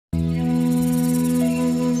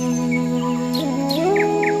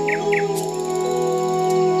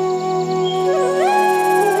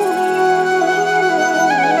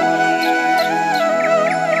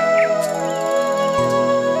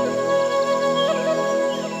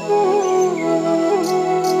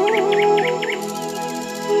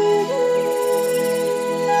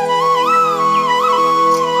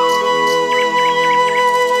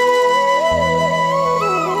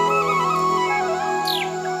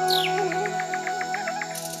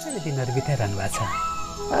दिनहरू बिताइरहनु भएको छ?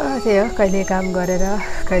 त्यही हो, कहिले काम गरेर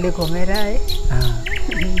कहिले घुमेर है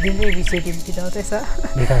दिनै दिन बिताउँदैछ।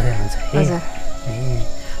 बिताउँदै हुन्छ है? हजुर।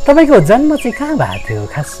 तपाईँको जन्म चाहिँ कहाँ भएको थियो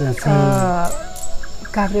खास चाहिँ?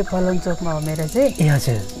 काभ्रे पलनचोकमा हो मेरो चाहिँ। ए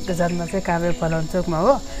हजुर। जन्म चाहिँ काभ्रे पलनचोकमा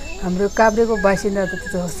हो। हाम्रो काभ्रेको बासिन्दा त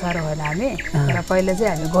त्यस्तो साह्रो होइन हामी, तर पहिला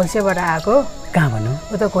चाहिँ हामी घोल्सेबाट आएको। कहाँ भन्नु?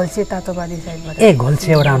 उता घोल्से तातोपानी साइडबाट। ए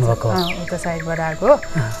घोल्सेबाट आउनुभएको? उता साइडबाट आएको।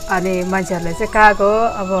 अनि मान्छेहरूले चाहिँ कहाँको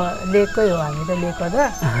अब लेककै हो, हामी त लेक हो त,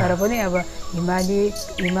 तर पनि अब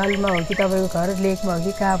हिमालमा हो कि तपाईँको घर लेकमा हो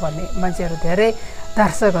कि कहाँ भन्ने मान्छेहरू धेरै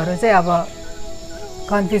दर्शकहरू चाहिँ अब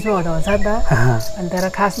कन्फ्युजमा हुनुहुन्छ नि त। अनि तर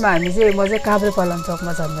खासमा हामी चाहिँ म चाहिँ काभ्रे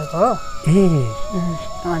पलनचोकमा जन्मेको हो।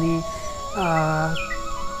 अनि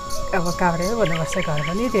अब काभ्रे भन्नुपर्छ घर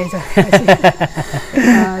पनि त्यही छ।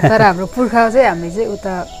 तर हाम्रो पुर्खा चाहिँ हामी चाहिँ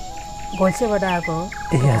उता घोल्सेबाट आएको हो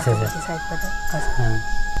साइडबाट।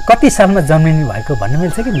 कति सालमा जन्मिनु भएको भन्नु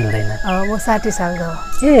मिल्छ कि मिल्दैन? म 60 सालको हो।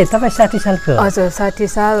 ए तपाईँ 60 सालको? हजुर 60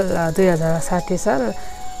 साल 2060 साल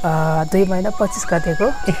 2 महिना 25 गतेको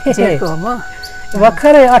जेठको हो म।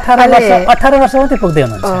 भर्खरै 18 वर्ष मात्रै पुग्दै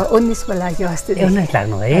हुनुहुन्छ? 19मा लाग्यो अस्ति। 19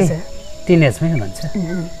 लाग्नु है? टिनेजमै हुनुहुन्छ?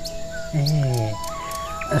 ए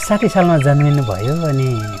 60 सालमा जन्मिनु भयो अनि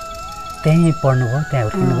त्यहीँ पढ्नुभयो, त्यहाँ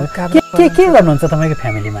हुर्किनुभयो। के गर्नुहुन्छ तपाईँको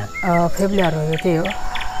फ्यामिलीमा? फ्यामिलीहरू त्यही हो,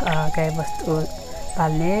 गाई बस्तु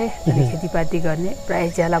पाल्ने, खेतीपाती गर्ने,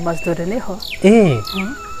 प्रायः ज्याला मजदुरी नै हो। ए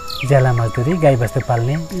ज्याला मजदुरी, गाई बस्तु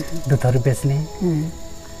पाल्ने, दुधहरू बेच्ने।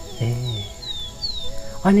 ए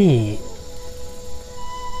अनि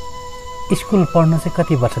स्कुल पढ्नु चाहिँ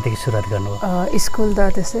कति वर्षदेखि सुरुवात गर्नुभयो? स्कुल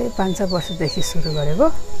त त्यसै 5-6 वर्षदेखि सुरु गरेको।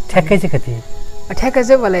 ठ्याक्कै चाहिँ कति? ठ्याक्कै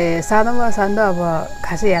चाहिँ मलाई सानोमा अब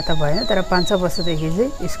खासै याद त भएन, तर 5-6 वर्षदेखि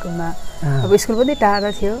चाहिँ स्कुलमा। अब स्कुल पनि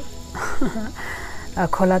टाढा थियो,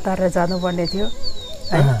 खोला तारेर जानुपर्ने थियो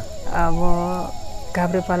है। अब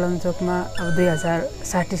काभ्रे पलनचोकमा अब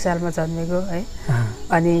 2060 सालमा जन्मेको है।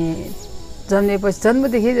 अनि जन्मेपछि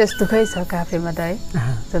जन्मदेखि जस्तो दुःखै छ काभ्रेमा त है,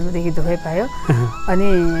 जन्मदेखि दुःखै पायो। अनि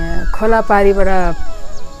खोला पारीबाट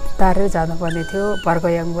तारेर जानुपर्ने थियो।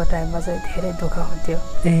 बर्खयाङको टाइममा चाहिँ धेरै दुःख हुन्थ्यो,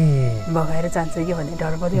 बगाएर जान्छ कि भन्ने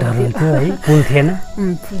डर पनि हुन्थ्यो। पुल थिएन?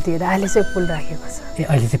 पुल थिएन, अहिले चाहिँ पुल राखेको छ। ए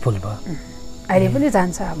अहिले चाहिँ पुल भयो? अहिले पनि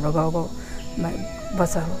जान्छ, हाम्रो गाउँको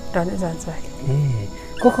बच्चाहरू डल्लै जान्छ अहिले। ए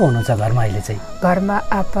को हुनुहुन्छ घरमा अहिले चाहिँ? घरमा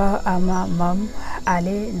आप्पा, आमा, मम,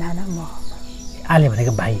 आले, नाना, म। आले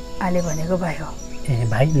भनेको भाइ? आले भनेको भाइ हो। ए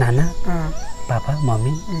भाइ, नाना, पापा,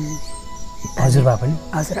 मम्मी, हजुरबा पनि?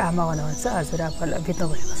 हजुरआमा हुनुहुन्छ, हजुरआमा बित्नु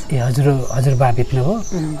भएको छ। ए हजुरबा बित्नुभयो,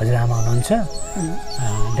 हजुरआमा हुनुहुन्छ,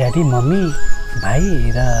 ड्याडी, मम्मी, भाइ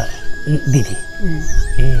र दिदी।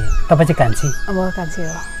 ए तपाईँ चाहिँ कान्छी? म कान्छी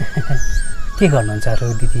हो। के गर्नुहुन्छ अरू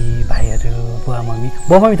दिदी भाइहरू, बुवा मम्मी?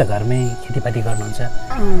 बुवा मम्मी त घरमै खेतीपाती गर्नुहुन्छ,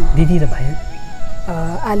 दिदी र भाइ?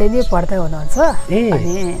 आले नि पढ्दै हुनुहुन्छ,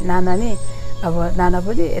 अनि नाना नि अब नाना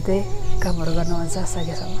पनि यतै कामहरू गर्नुहुन्छ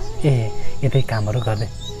सकेसम्म। ए यतै कामहरू गर्दै?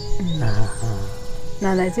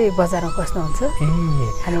 नाना चाहिँ बजारमा बस्नुहुन्छ।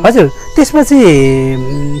 ए हजुर, त्यसपछि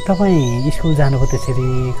तपाईँ स्कुल जानुभयो, त्यसरी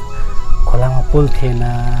खोलामा पुल थिएन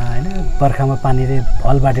होइन, बर्खामा पानीले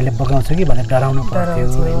फल बाटीले बगाउँछ कि भनेर डराउनु पर्थ्यो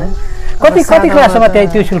होइन? कति क्लाससम्म त्यही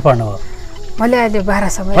त्यो स्कुल पढ्नुभयो? मैले अहिले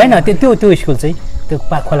 12सम्म। होइन त्यो स्कुल चाहिँ त्यो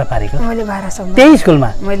खोला पारीको? मैले 12सम्म त्यही स्कुलमा?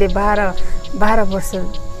 मैले 12 वर्ष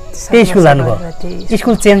त्यही स्कुल जानुभयो?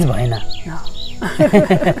 स्कुल चेन्ज भएन?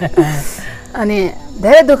 अनि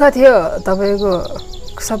धेरै दुःख थियो तपाईँको।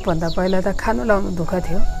 सबभन्दा पहिला त खानु लाउनु दुःख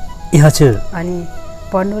थियो। ए हजुर। अनि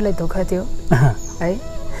पढ्नुलाई दुःख थियो है।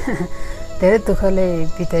 धेरै दुःखले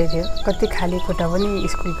बिताइदियो। कति खाली खुट्टा पनि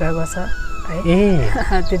स्कुल गएको छ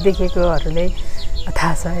है। त्यो देखेकोहरूले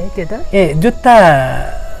थाहा छ है त्यो त। ए जुत्ता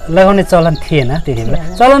लगाउने चलन थिएन त्यति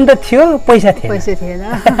बेला? चलन त थियो, पैसा थिएन। पैसा थिएन,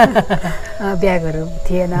 ब्यागहरू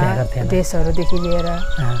थिएन, ड्रेसहरूदेखि लिएर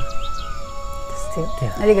थियो।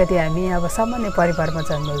 अलिकति हामी अब सामान्य परिवारमा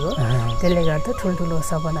जन्मेको, त्यसले गर्दा ठुल्ठुलो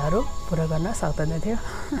सपनाहरू पुरा गर्न सक्दैन थियो।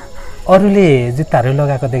 अरूले जुत्ताहरू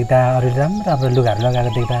लगाएको देख्दा, अरूले राम्रो लुगाहरू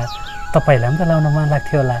लगाएको देख्दा तपाईँलाई पनि त लाउन मन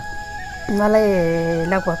लाग्थ्यो होला? मलाई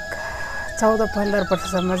लगभग 14-15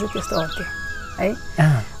 वर्षसम्म चाहिँ त्यस्तो हुन्थ्यो है।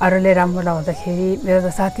 अरूले राम्रो लाउँदाखेरि मेरो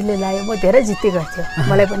त साथीले लायो, म धेरै जित्ती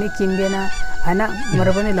गर्थ्यो। मलाई पनि किन्दैन होइन,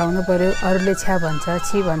 मेरो पनि लाउनु पऱ्यो। अरूले छ्या भन्छ,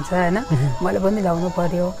 छि भन्छ होइन, मलाई पनि लाउनु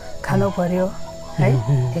पऱ्यो, खानु पऱ्यो है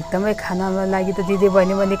एकदमै खानामा लागि त दिदी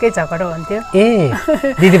बहिनीमा निकै झगडा हुन्थ्यो ए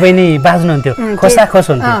दिदी बहिनी बाज्नुहुन्थ्यो खोसा खोस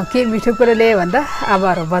हुन्थ्यो के मिठो कुरा ल्यायो भन्दा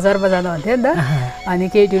आमाहरू बजार बजाउनु हुन्थ्यो नि त अनि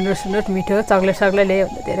केही ढुन्डुट मिठो चक्लेट ल्यायो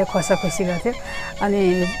भन्दा धेरै खोसा खुसी गर्थ्यो अनि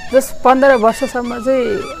जस 15 वर्षसम्म चाहिँ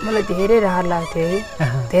मलाई धेरै रहर लाग्थ्यो है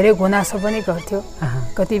धेरै गुनासो पनि गर्थ्यो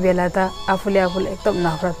कति बेला त आफूले एकदम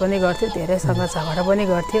नफरत पनि गर्थ्यो धेरैसँग झगडा पनि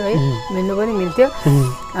गर्थ्यो है मिल्नु पनि मिल्थ्यो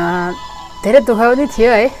धेरै दुःख पनि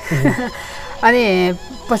थियो है अनि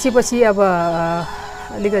पछि अब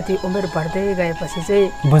अलिकति उमेर बढ्दै गएपछि चाहिँ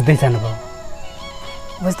बुझ्दै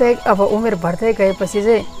जानुभयो अब उमेर बढ्दै गएपछि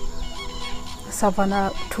चाहिँ सपना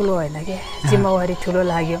ठुलो होइन कि जिम्मेवारी ठुलो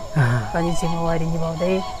लाग्यो अनि जिम्मेवारी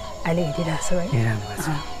निभाउँदै अहिले हिँडिरहेको छु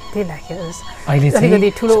है त्यही लाग्यो अहिले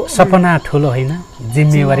चाहिँ ठुलो सपना ठुलो होइन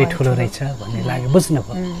जिम्मेवारी ठुलो रहेछ भन्ने लाग्यो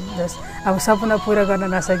बुझ्नुभयो अब सपना पुरा गर्न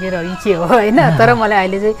नसकेर के हो होइन तर मलाई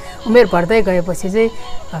अहिले चाहिँ उमेर बढ्दै गएपछि चाहिँ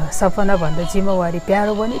सपना भन्दा जिम्मेवारी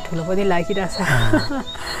प्यारो पनि ठुलो पनि लागिरहेछ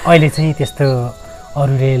अहिले चाहिँ त्यस्तो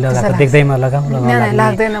अरूले लगाएको देख्दैमा लगाउँ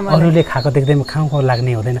लाग्दैन अरूले खाएको देख्दैमा खाउँ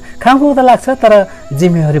लाग्ने हुँदैन खाउँ त लाग्छ तर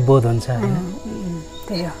जिम्मेवारी बोध हुन्छ होइन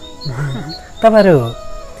त्यही हो तपाईँहरू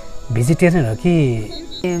भेजिटेरियन हो कि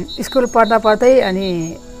स्कुल पढ्दै अनि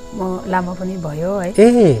म लामा पनि भयो है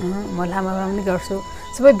म लामा काम पनि गर्छु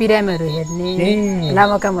सबै बिरामीहरू हेर्ने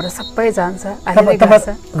लामा कामहरू सबै जान्छ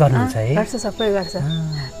गर्छ सबै गर्छ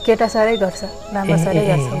केटा साह्रै गर्छ लामा साह्रै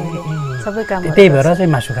गर्छ सबै काम त्यही भएर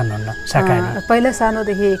चाहिँ मासु खानुहुन्न शाकाहारी पहिला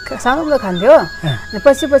सानोदेखि सानोमा खान्थ्यो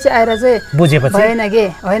पछि आएर चाहिँ बुझेपछि भएन के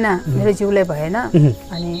होइन मेरो जिउलाई भएन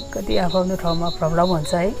अनि कति आफ्नो ठाउँमा प्रब्लम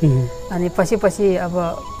हुन्छ है अनि पछि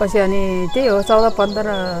अनि त्यही हो 14,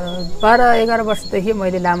 15, 12, 11 वर्षदेखि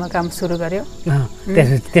मैले लामा काम सुरु गर्यो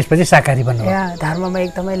त्यसपछि शाकाहारी बन्नु धर्ममा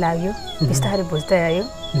एकदमै लाग्यो बिस्तारै बुझ्दै आयो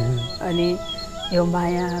अनि यो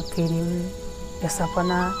माया प्रेम यो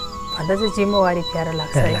सपना भन्दा चाहिँ जिम्मेवारी प्यारो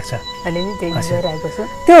लाग्छ अहिले नि त्यही गरिरहेको छु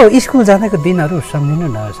त्यो स्कुल जाँदाको दिनहरू सम्झिनु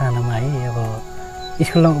न सानोमा है अब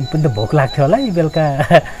स्कुलमा पनि त भोक लाग्थ्यो होला है बेलुका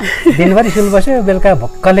दिनभरि स्कुल बस्यो बेलुका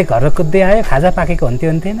भक्कले घर कुद्दै आयो खाजा पाकेको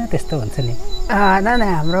हुन्थेन त्यस्तो हुन्छ नि न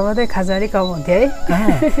हाम्रोमा चाहिँ खाजा अलिक कम हुन्थ्यो है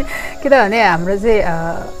किनभने हाम्रो चाहिँ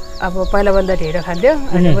अब पहिला ढेँडो खान्थ्यो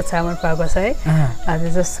अहिले चामल पाएको छ है अनि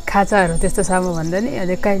जस खाजाहरू त्यस्तो सामु भन्दा नि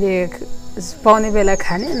अनि कहिले पाउने बेला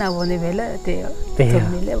खाने नपाउने बेला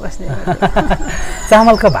त्यही बस्ने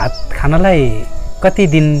चामलको भात खानलाई कति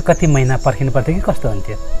दिन कति महिना पर्खिनु पर्थ्यो कि कस्तो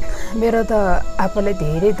हुन्थ्यो मेरो त आफूलाई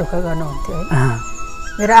धेरै दुःख गर्नुहुन्थ्यो है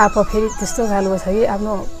मेरो आप्पा फेरि त्यस्तो खालको छ कि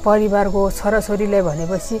आफ्नो परिवारको छोराछोरीलाई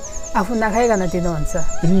भनेपछि आफू नखाइकन दिनुहुन्छ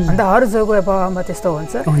अन्त हर जोको बाबामा त्यस्तो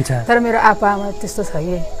हुन्छ तर मेरो आप्पा आमा त्यस्तो छ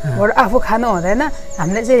कि आफू खानु हुँदैन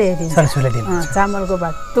हामीले चाहिँ ल्याइदिन्छ चामलको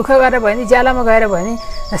भात दुःख गरेर भयो नि ज्यालामा गएर भयो नि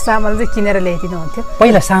चामल चाहिँ किनेर ल्याइदिनु हुन्थ्यो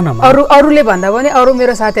पहिला सानोमा अरूले भन्दा पनि अरू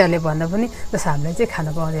मेरो साथीहरूले भन्दा पनि जस हामीले चाहिँ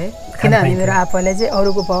खानु पाउँथ्यो है किनभने मेरो आप्पाले चाहिँ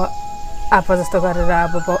अरूको आप्पा जस्तो गरेर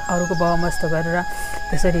अब अरूको बाबामा जस्तो गरेर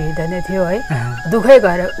त्यसरी हिँड्दैन थियो है दुःखै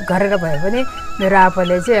गरेर भए पनि मेरो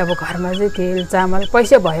आप्पाले चाहिँ अब घरमा चाहिँ तेल चामल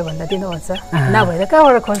पैसा भयो भन्दा दिनुहुन्छ नभए त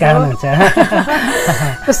कहाँबाट खोज्नुहुन्छ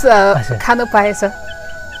खानु पाएछ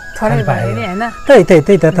थोरै भयो नि होइन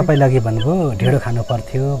त्यही त तपाईँले अघि भन्नुभयो ढेँडो खानु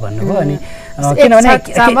पर्थ्यो भन्नुभयो अनि किनभने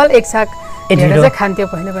चामल एक साग ढेँडो चाहिँ खान्थ्यो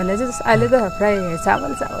पहिला चाहिँ अहिले त प्राय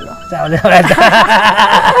चामल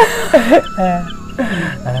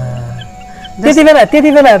त्यति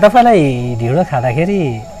बेला तपाईँलाई ढिँडो खाँदाखेरि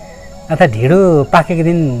अथवा ढिँडो पाकेको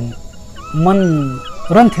दिन मन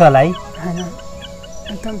रन्थ्यो होला है होइन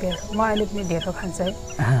एकदम प्यारो म अहिले पनि ढेँडो खान्छ है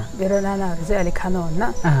मेरो नानाहरू चाहिँ अलिक खानुहुन्न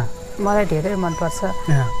मलाई धेरै मनपर्छ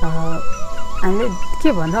हामीले के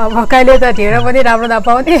भन्नु अब कहिले त ढेँडो पनि राम्रो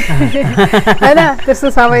नपाउने होइन त्यस्तो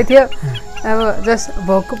समय थियो अब जस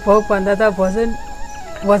भोक भन्दा त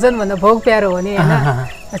भोजन भन्दा भोक प्यारो हो नि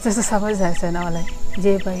होइन त्यस्तो समय छैको छैन मलाई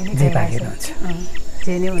जे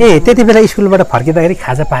त्यति बेला स्कुलबाट फर्किँदाखेरि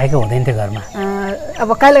खाजा पाएको हुँदैन थियो घरमा अब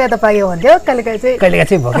कहिलेकाहीँ त पाएको हुन्थ्यो कहिलेकाहीँ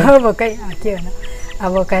चाहिँ भोकै के होइन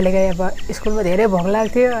अब कहिलेकाहीँ अब स्कुलमा धेरै भोक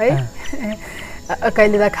लाग्थ्यो है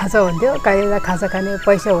कहिले त खाजा हुन्थ्यो कहिले त खाजा खाने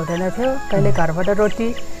पैसा हुँदैन थियो कहिले घरबाट रोटी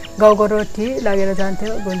गाउँको रोटी लगेर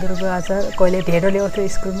जान्थ्यो गुन्द्रुकको अचार कहिले ढेँडो ल्याउँथ्यो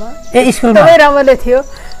स्कुलमा एकदमै रमाइलो थियो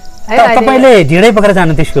तपाईले ढिँडै बोकेर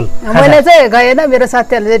जानुहुन्थ्यो स्कुल मैले चाहिँ गएन मेरो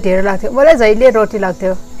साथीहरूले चाहिँ ढेँडो लाग्थ्यो मलाई जहिले रोटी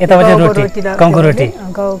लाग्थ्यो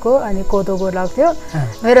गाउँको अनि कोदोको लाग्थ्यो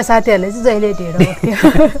मेरो साथीहरूले चाहिँ जहिले ढेँडो बोक्थ्यो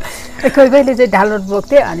कोही कहिले चाहिँ ढाल रोट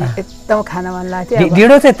बोक्थ्यो अनि एकदम खान मन लाग्थ्यो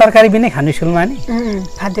ढिँडो चाहिँ तरकारी बिनै खानु स्कुलमा नि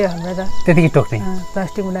खान्थ्यो हाम्रो त त्यतिकै टोक्ने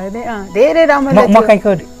प्लास्टिक लाग्दै धेरै रमाइलो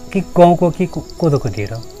मकैको कि गाउँको कि कोदोको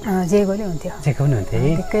ढिँडो जेको नि हुन्थ्यो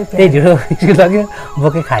त्यही ढिँडो स्कुल लाग्यो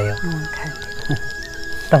बोकै खायो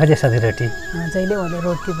तपाईँले सधैँ रोटी जहिले भने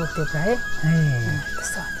रोटी बोक्थ्यो प्रायः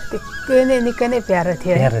निकै नै प्यारो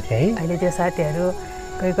थियो है अहिले त्यो साथीहरू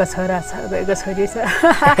गएको छोरा छ गएको छोरी छ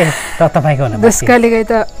तपाईँको बुस्काले गए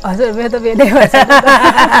त हजुर मेरो त बेलै भन्छ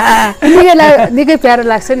निकै प्यारो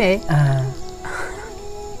लाग्छ नि है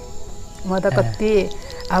म त कति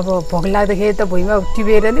अब भोक लाग्दाखेरि त भुइँमा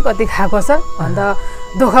टिपेर नि कति खाएको छ अन्त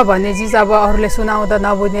दुःख भन्ने चिज अब अरूले सुनाउँदा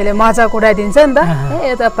नबुझ्नेले मजाक उडाइदिन्छ नि त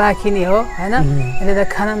यो त पाखिने हो होइन यसले त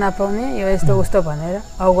खाना नपाउने यो यस्तो उस्तो भनेर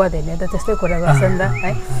अगुवाहरूले त त्यस्तै कुरा गर्छ नि त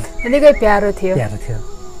है निकै प्यारो थियो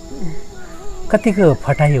कतिको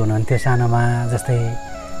फटाइ हुनुहुन्थ्यो सानोमा जस्तै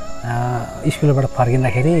स्कुलबाट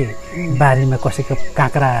फर्किँदाखेरि बारीमा कसैको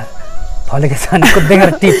काँक्रा फलेको छ भने कुद्दै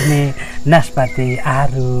टिप्ने नासपाती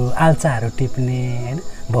आरू आल्चाहरू टिप्ने होइन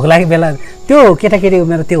भोक लागेको बेला त्यो केटाकेटी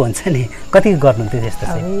उमेर त्यो हुन्छ नि कति गर्नुहुन्थ्यो त्यस्तो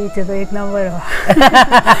त्यो त 1 नम्बर हो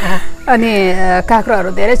अनि काँक्रोहरू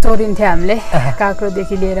धेरै चोरिन्थ्यो हामीले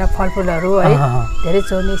काँक्रोदेखि लिएर फलफुलहरू है धेरै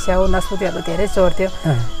चोर्ने स्याउ नासपातीहरू धेरै चोर्थ्यो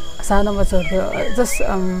सानोमा चोर्थ्यो जस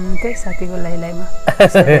त्यही साथीको लाइलाइमा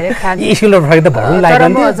तर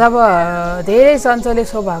म जब धेरै चञ्चले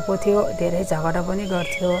स्वभावको थियो धेरै झगडा पनि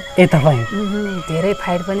गर्थ्यो धेरै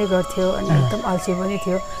फाइट पनि गर्थ्यो अनि एकदम अल्छी पनि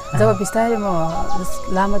थियो जब बिस्तारै म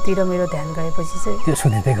लामोतिर मेरो ध्यान गएपछि चाहिँ त्यो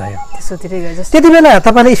सुधिँदै गयो जस्तो त्यति बेला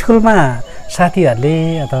तपाईँले स्कुलमा साथीहरूले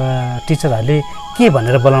अथवा टिचरहरूले के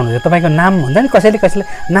भनेर बोलाउनु हुन्छ तपाईँको नाम हुन्छ नि कसैले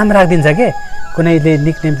नाम राखिदिन्छ के कुनैले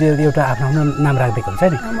निकनेम एउटा आफ्नो नाम राखिदिएको हुन्छ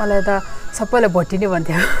नि मलाई त सबैले भोटिनी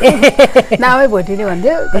भन्थ्यो नामै भोटिनी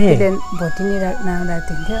भन्थ्यो कतिले भोटिनी नाम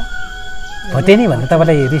राखिदिन्थ्यो भोटिनी भन्दा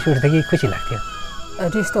तपाईँलाई रिस उठ्थ्यो कि खुसी लाग्थ्यो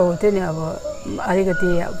रिस त हुन्थ्यो नि अब अलिकति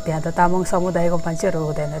त्यहाँ त तामाङ समुदायको मान्छेहरू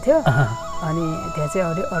हुँदैन थियो अनि त्यहाँ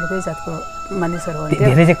चाहिँ अर्कै जातको मानिसहरू हुन्थ्यो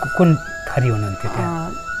धेरै चाहिँ कुन थरी हुनुहुन्थ्यो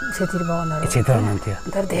छेत्री बाहुनहरू हुनुहुन्थ्यो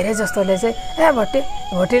तर धेरै जस्तोले चाहिँ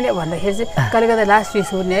भोटिनी भन्दाखेरि चाहिँ कहिले कहिले लास्ट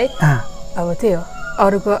रिस उठ्ने है अब त्यही हो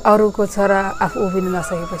अरूको छोरा आफू उभिन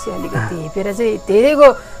नसकेपछि अलिकति हेपेर चाहिँ धेरैको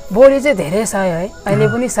बोली चाहिँ धेरै सह्यो है अहिले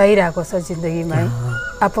पनि सहिरहेको छ जिन्दगीमा है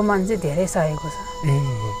अपमान चाहिँ धेरै सहेको छ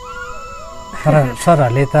तर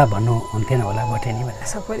सरहरूले त भन्नुहुन्थेन होला भोटेनी भनेर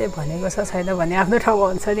सबैले भनेको छ छैन भने आफ्नो ठाउँमा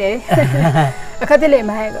हुन्छ नि है कतिले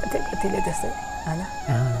माया गर्थ्यो कतिले त्यस्तै होइन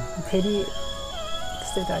फेरि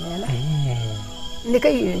त्यस्तै गर्ने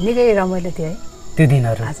होइन निकै रमाइलो थियो है त्यो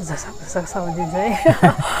दिनहरू आज सम्झिन्छ है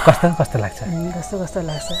कस्तो लाग्छ कस्तो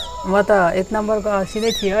लाग्छ म त 1 नम्बरको अल्छी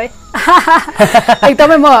नै थियो है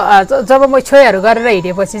एकदमै म जब म छोइहरू गरेर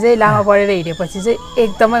हिँडेपछि चाहिँ लामा पढेर हिँडेपछि चाहिँ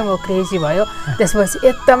एकदमै म क्रेजी भयो त्यसपछि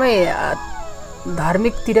एकदमै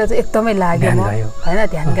धार्मिकतिर चाहिँ एकदमै लाग्यो म होइन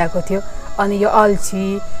ध्यान गएको थियो अनि यो अल्छी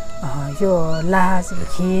यो लाज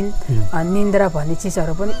घिन निन्द्रा भन्ने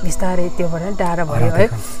चिजहरू पनि बिस्तारै त्योबाट नै टाढा भयो है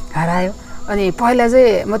हरायो अनि पहिला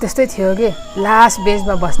चाहिँ म त्यस्तै थियो कि लास्ट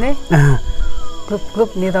बेन्चमा बस्ने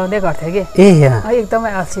ग्रुप निदाउँदै गर्थ्यो कि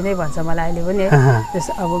एकदमै अल्छी नै भन्छ मलाई अहिले पनि है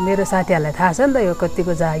अब मेरो साथीहरूलाई थाहा छ नि त यो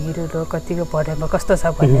कतिको जागिरहरू कतिको पढाइमा कस्तो छ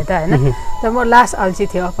भन्ने त होइन तर म लास्ट अल्छी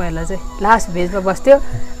थियो पहिला चाहिँ लास्ट बेन्चमा बस्थ्यो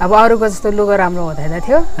अब अरूको जस्तो लुगा राम्रो हुँदैन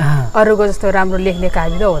थियो अरूको जस्तो राम्रो लेख्ने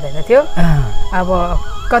काबिल हुँदैन थियो अब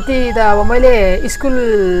कति त अब मैले स्कुल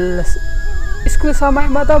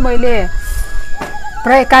समयमा त मैले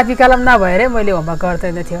प्रायः कापी कलम नभएरै मैले होमवर्क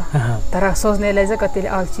गर्दैन थियो तर सोच्नेलाई चाहिँ कतिले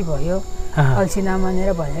अल्छी भयो अल्छी नमानेर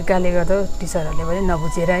भनेर गाली गर्दा टिचरहरूले पनि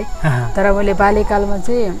नबुझेर है तर मैले बाल्यकालमा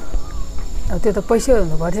चाहिँ त्यो त पैसै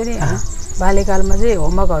हुनु पर्थ्यो नि होइन बाल्यकालमा चाहिँ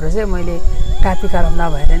होमवर्कहरू चाहिँ मैले कापी कलम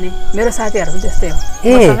नभएर नै मेरो साथीहरू पनि त्यस्तै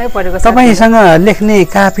हो तपाईँसँग लेख्ने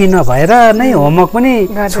कापी नभएर नै होमवर्क पनि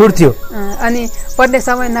छुट्थ्यो अनि पढ्ने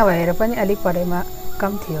समय नभएर पनि अलिक पढाइमा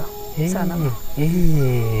कम थियो सानोमा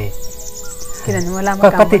किनभने म लामो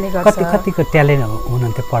काम पनि गर्छु कतिको ट्यालेन्ट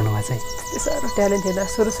हुनुहुन्थ्यो पढ्नुमा चाहिँ साह्रो ट्यालेन्ट थियो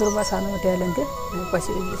सुरुमा सानोमा ट्यालेन्ट थियो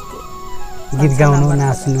पछि गीत गाउनु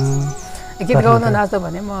नाच्नु गीत गाउनु नाच्दा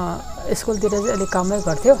भने म स्कुलतिर चाहिँ अलिक कमै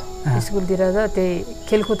गर्थ्यो स्कुलतिर त त्यही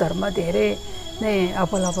खेलकुदहरूमा धेरै नै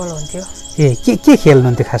अपल हुन्थ्यो के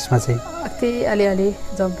खेल्नुहुन्थ्यो खासमा चाहिँ त्यही अलिअलि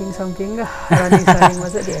जम्पिङ रनिङमा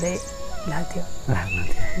चाहिँ धेरै लाग्थ्यो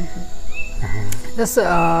जस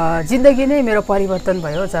जिन्दगी नै मेरो परिवर्तन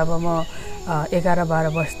भयो जब म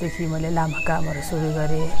 11-12 वर्षदेखि मैले लामा कामहरू सुरु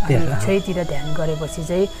गरेँ अनि छैतिर ध्यान गरेपछि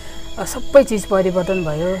चाहिँ सबै चिज परिवर्तन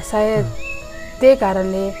भयो सायद त्यही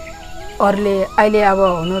कारणले अरूले अहिले अब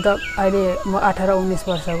हुनु त अहिले म 18-19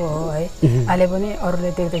 वर्षको हो है अहिले पनि अरूले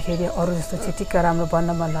देख्दाखेरि अरू जस्तो छिटिक्क राम्रो बन्न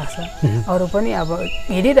मन लाग्छ अरू पनि अब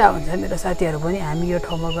हिँडिरहेको हुन्छ मेरो साथीहरू पनि हामी यो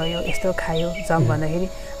ठाउँमा गयो यस्तो खायो जम भन्दाखेरि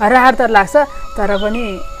रहर त लाग्छ तर पनि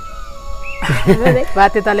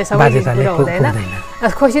बाध्यताले सबै कुरा हुँदैन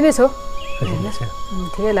खुसी नै छु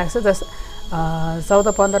ठिकै लाग्छ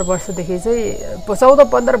 14-15 वर्षदेखि चाहिँ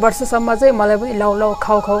 14-15 वर्षसम्म चाहिँ मलाई पनि लौ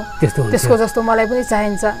खाऊ त्यसको जस्तो मलाई पनि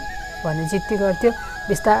चाहिन्छ भन्ने जिद्दी गर्थ्यो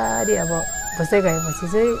बिस्तारै अब बस्दै गएपछि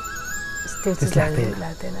चाहिँ त्यो चाहिँ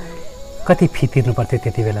लाग्दैन कति फी तिर्नु पर्थ्यो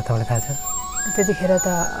त्यति बेला तपाईँलाई थाहा छ त्यतिखेर त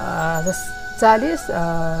 40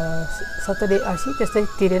 70 80 त्यस्तै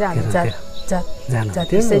तिरेर हामी जात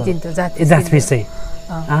चाहिँ दिन्थ्यो जात फिस चाहिँ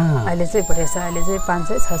अहिले चाहिँ भरेछ अहिले चाहिँ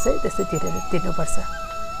 500 600 त्यस्तै तिर्नुपर्छ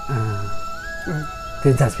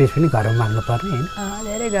त्यो जात फिस पनि घरमा माग्नु पर्ने हैन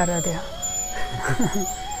धेरै गाह्रो थियो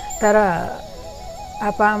तर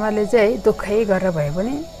आप्पा आमाले चाहिँ दुःखै गरेर भए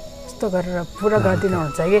पनि यस्तो गरेर पुरा गरिदिनु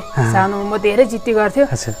हुन्छ कि सानोमा म धेरै जिद्दी गर्थ्यो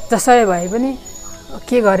जसरी भए पनि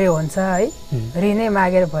के गरे हुन्छ है ऋणै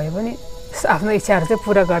मागेर भए पनि आफ्नो इच्छाहरू चाहिँ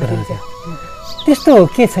पुरा गरिदिन्थ्यो त्यस्तो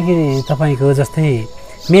के छ कि तपाईँको जस्तै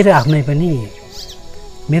मेरो आफ्नै पनि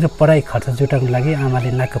मेरो पढाइ खर्च जुटाउनको लागि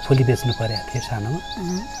आमाले नाकको फुली बेच्नु परेको थियो सानोमा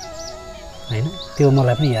हैन त्यो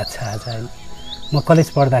मलाई पनि याद छ आज हैन म कलेज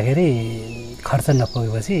पढ्दाखेरि खर्च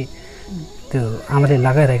नपुगेपछि त्यो आमाले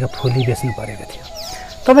लगाइरहेको फुली बेच्नु परेको थियो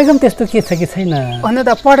तपाईको पनि त्यस्तो के छ कि छैन हुन त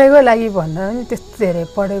पढेको लागि भन्दा पनि त्यस्तो धेरै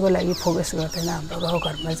पढेको लागि फोकस गर्दैन हाम्रो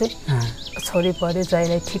गाउँघरमा चाहिँ छोरी पढ्यो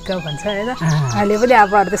जहिले ठिक्क भन्छ हैन अहिले पनि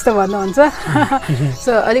आपाहरू त्यस्तो भन्नुहुन्छ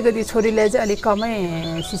सो अलिकति छोरीलाई चाहिँ अलिक कमै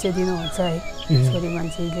शिक्षा दिनुहुन्छ है छोरी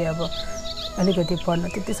मान्छेले अब अलिकति पढ्न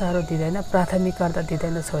त्यति साह्रो दिँदैन प्राथमिकता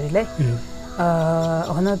दिँदैन छोरीलाई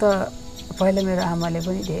हुन त पहिला मेरो आमाले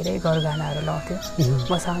पनि धेरै गरगहनाहरू लाउँथ्यो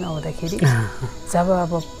म सानो हुँदाखेरि जब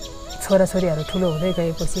अब छोराछोरीहरू ठुलो हुँदै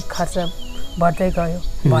गएपछि खर्च बढ्दै गयो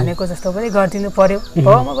भनेको जस्तो पनि गरिदिनु पर्यो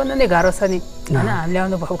बाउमा पनि नै गाह्रो छ नि हैन हामीले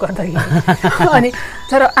अनुभव गर्दाखेरि अनि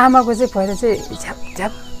तर आमाको चाहिँ पहिला चाहिँ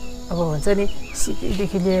झ्याप अब हुन्छ नि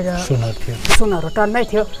सिपीदेखि लिएर सुनहरू टन्नै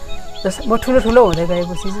थियो जस म ठुलो हुँदै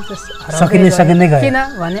गएपछि चाहिँ सकिने किन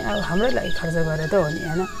भने अब हाम्रै लागि खर्च गरेर त हो नि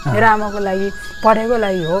हैन मेरो आमाको लागि पढेको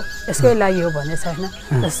लागि हो यसकै लागि हो भन्ने छैन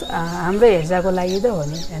हाम्रै हेरचाहको लागि त हो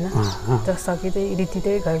नि हैन त सकिँदै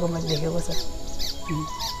रीतिदै गएको मैले देखेको छ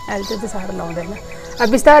अहिले त्यति साह्रो लाउँदैन अब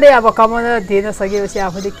बिस्तारै अब कमाउन दिन सकेपछि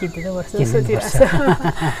आफूले किन्दिनु पर्छ जस्तो थिइरहेछ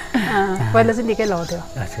पहिला चाहिँ निकै लाउँथ्यो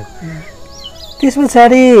त्यस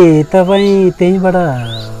पछाडि तपाईँ त्यहीँबाट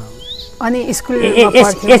अनि स्कुल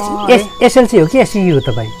एसएलसी हो कि एसई हो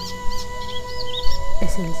तपाईँ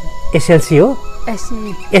एसएलसी हो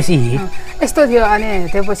एसई यस्तो थियो अनि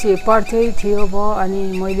त्यसपछि पढ्थै थियो म अनि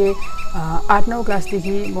मैले 8-9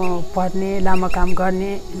 क्लासदेखि म पढ्ने लामा काम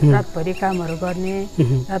गर्ने रातभरि कामहरू गर्ने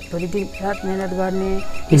रातभरि रात मेहनत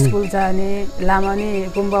गर्ने स्कुल जाने लामा नि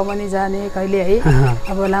गुम्बा पनि जाने कहिले है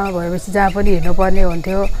अब लामा भएपछि जहाँ पनि हिँड्नुपर्ने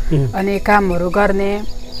हुन्थ्यो अनि कामहरू गर्ने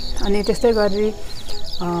अनि त्यस्तै गरी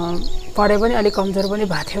पढाइ पनि अलिक कमजोर पनि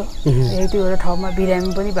भएको थियो एक दुईवटा ठाउँमा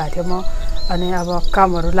बिरामी पनि भएको थियो म अनि अब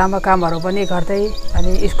कामहरू लामा कामहरू पनि गर्दै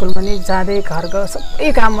अनि स्कुल पनि जाँदै घरको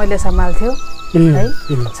सबै काम मैले सम्हाल्थ्यो है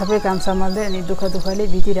सबै काम सम्हाल्दै अनि दुःखले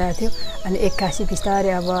बितिरहेको थियो अनि 81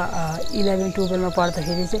 बिस्तारै अब 11-12 मा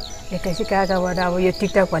पढ्दाखेरि चाहिँ 81 कहाँबाट अब यो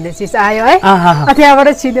टिकटक भन्ने चिज आयो है त्यहाँबाट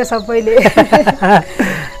चिन्यो सबैले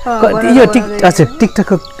यो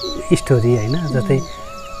टिकटकको स्टोरी हैन जस्तै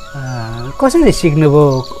कसरी सिक्नुभयो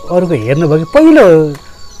अरूको हेर्नुभयो कि पहिलो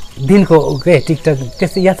दिनको टिकटक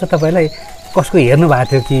त्यस्तो याद छ तपाईँलाई कसको हेर्नु भएको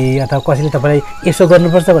थियो कि अथवा कसैले तपाईँलाई यसो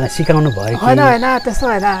गर्नुपर्छ भनेर सिकाउनु भयो कि होइन त्यस्तो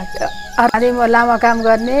होइन अनि म लामा काम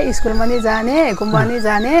गर्ने स्कुलमा नि जाने गुम्बा नि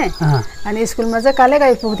जाने अनि स्कुलमा चाहिँ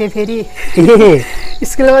काहीँ पुग्थेँ फेरि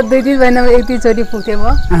स्कुलमा 2-3 महिनामा 1-2 चोटि पुग्थेँ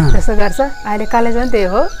म त्यस्तो गर्छ अहिले कलेज पनि त्यही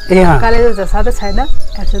हो कलेज त सधैँ छैन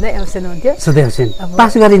सधैँ एब्सेन्ट हुन्थ्यो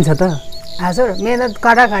पास गरिन्छ त हजुर मेहनत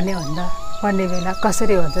कडा गर्ने भन्दा पढ्ने बेला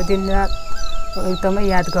कसरी हुन्छ दिनरात एकदमै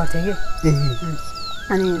याद गर्थेँ कि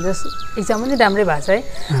अनि जस इक्जाम पनि राम्रै भएको छ है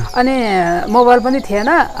अनि मोबाइल पनि थिएन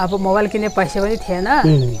अब मोबाइल किन्ने पैसा पनि थिएन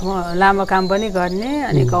म लामो काम पनि गर्ने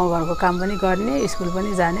अनि गाउँघरको काम पनि गर्ने स्कुल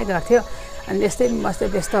पनि जाने गर्थ्यो अनि यस्तै मस्तै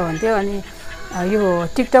व्यस्त हुन्थ्यो अनि यो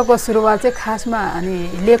टिकटकको सुरुवात चाहिँ खासमा अनि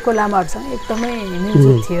लेकको लामाहरूसँग एकदमै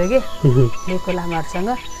मिलजुल थियो कि लेकको लामाहरूसँग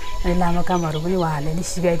अनि लामो कामहरू पनि उहाँहरूले नि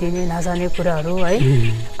सिकाइदिने नजाने कुराहरू है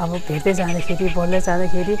अब भेट्दै जाँदाखेरि बोल्दै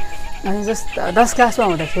जाँदाखेरि अनि जस्ट 10 क्लासमा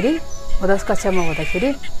हुँदाखेरि म 10 कक्षामा हुँदाखेरि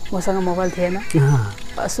मसँग मोबाइल थिएन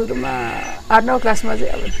सुरुमा 8-9 क्लासमा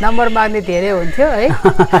चाहिँ अब नम्बर माग्ने धेरै हुन्थ्यो है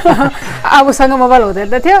आफूसँग मोबाइल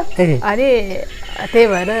हुँदैन थियो अनि त्यही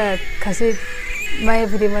भएर खासै माया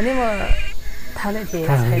प्रेम पनि म थाहा नै थिएन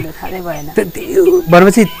थाहा नै भएन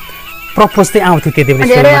भनेपछि प्रपोज चाहिँ आउँथ्यो त्यति बेला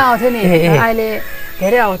धेरै आउँथ्यो नि अहिले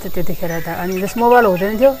धेरै आउँथ्यो त्यतिखेर त अनि जस मोबाइल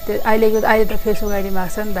हुँदैन थियो अहिले त फेसबुक आइडी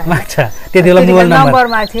माग्छ नि त त्यति बेला मोबाइल नम्बर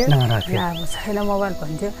माग्थ्यो अब छैन मोबाइल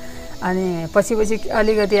भन्थ्यो अनि पछि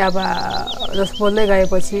अलिकति अब जस्तो बोल्दै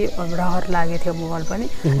गएपछि रहर लागेको थियो मोबाइल पनि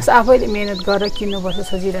आफैले मेहनत गरेर किन्नुपर्छ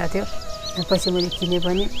सोचिरहेको थियो पछि मैले किने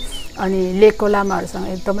पनि अनि लेकको लामाहरूसँग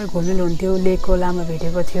एकदमै घुलमिल हुन्थ्यो लेकको लामा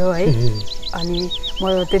भेटेको थियो है अनि म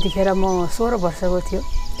त्यतिखेर म 16 वर्षको थियो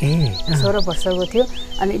 16 वर्षको थियो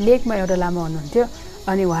अनि लेकमा एउटा लामा हुनुहुन्थ्यो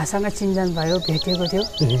अनि उहाँसँग चिन्जान भयो भेटेको थियो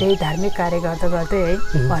त्यही धार्मिक कार्य गर्दा गर्दै है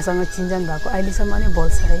उहाँसँग चिन्जान भएको अहिलेसम्म नै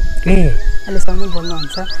बोल्छ है अहिलेसम्म नै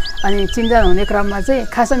बोल्नुहुन्छ अनि चिन्जान हुने क्रममा चाहिँ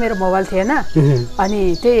खासमा मेरो मोबाइल थिएन अनि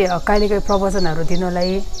त्यही कहिलेकाहीँ प्रवचनहरू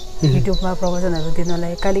दिनलाई युट्युबमा प्रवचनहरू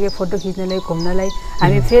दिनलाई कहिलेकाहीँ फोटो खिच्नलाई घुम्नलाई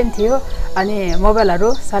हामी फ्रेन्ड थियो अनि मोबाइलहरू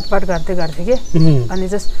साटपाट गर्दै गर्थ्यो कि अनि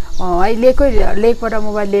जस्ट लेकबाट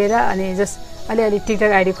मोबाइल लिएर अनि जस्ट अलिअलि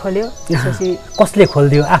टिकटक आइडी खोल्यो त्यसपछि कसले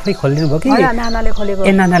खोलिदियो आफै खोलिदिनु भयो कि नानाले खोलेको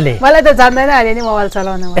नानाले मलाई त जान्दैन अहिले नि मोबाइल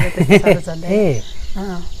चलाउन मलाई त्यति जान्दैन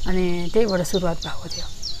अनि त्यहीबाट सुरुवात भएको थियो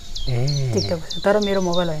टिकटक तर मेरो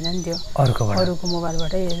मोबाइल होइन नि त्यो अरूको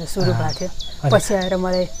मोबाइलबाटै सुरु भएको थियो पछि आएर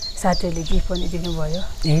मलाई साथीहरूले गिफ्ट पनि दिनुभयो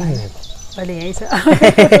अहिले यही छ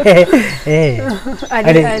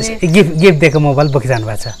गिफ्ट दिएको मोबाइल बोकिरहनु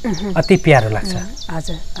भएको छ अति प्यारो लाग्छ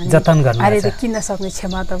हजुर जतन गर्नु अहिले त किन्न सक्ने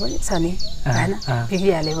क्षमता पनि छ नि होइन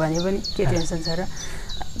बिग्रिहाल्यो भने पनि के टेन्सन छ र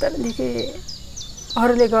तर निकै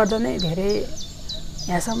अरूले गर्दा नै धेरै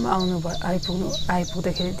यहाँसम्म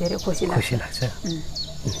आइपुग्दाखेरि धेरै खुसी लाग्छ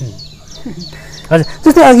हजुर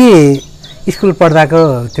जस्तै अघि स्कुल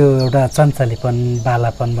पढ्दाको त्यो एउटा चञ्चलीपन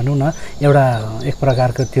बालापन भनौँ न एउटा एक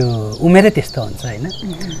प्रकारको त्यो उमेरै त्यस्तो हुन्छ होइन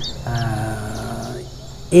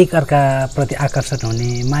एक अर्काप्रति आकर्षण हुने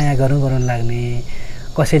माया गरौँ लाग्ने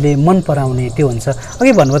कसैले मन पराउने त्यो हुन्छ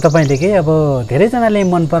अघि भन्नुभयो तपाईँले कि अब धेरैजनाले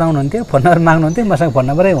मन पराउनुहुन्थ्यो फोन नम्बर माग्नुहुन्थ्यो मसँग फोन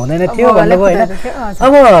नम्बरै हुँदैन थियो भन्नुभयो होइन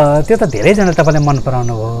अब त्यो त धेरैजना तपाईँले मन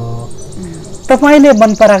पराउनु भयो तपाईँले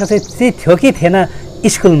मन पराएको चाहिँ थियो कि थिएन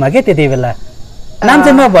स्कुलमा के त्यति बेला नाम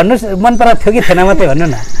चाहिँ म भन्नु मन पराएको थियो कि थिएन मात्रै भन्नु न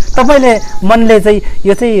तपाईँले मनले चाहिँ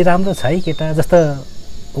यो चाहिँ राम्रो छ है केटा जस्तो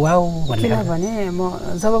वाउ भन्ने किनभने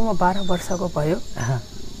जब म 12 वर्षको भयो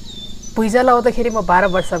भुइँचा लाउँदाखेरि म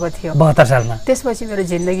 12 वर्षको थियो 72 सालमा त्यसपछि मेरो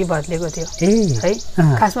जिन्दगी बदलेको थियो है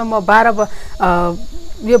खासमा म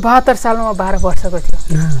 72 सालमा म 12 वर्षको थियो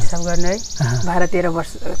हिसाब गर्ने है 12-13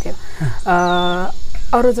 वर्षको थियो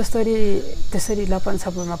अरू जस्तरी त्यसरी लपन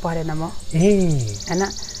छपनमा परेन म हैन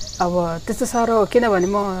अब त्यस्तो साह्रो किनभने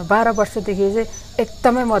म 12 वर्षदेखि चाहिँ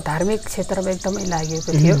एकदमै म धार्मिक क्षेत्रमा एकदमै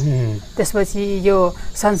लागेको थियो त्यसपछि यो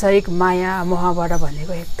संसारिक माया मोहबाट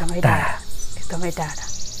भनेको एकदमै टाढा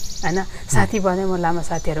हैन साथी बने म लामा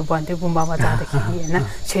साथीहरू बन्थ्यो गुम्बामा जाँदाखेरि हैन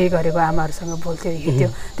छेइ गरेको आमाहरूसँग बोल्थ्यो हिँड्थ्यो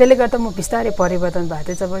त्यसले गर्दा म बिस्तारै परिवर्तन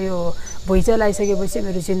भएको थिएँ जब यो भुइँचा लगाइसकेपछि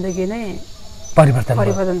मेरो जिन्दगी नै परिवर्तन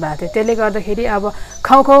भएको थियो त्यसले गर्दाखेरि अब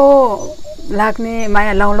खाउ लाग्ने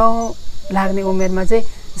माया लाउलाउ लाग्ने उमेरमा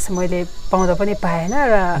चाहिँ मैले पाउँदा पनि पाएन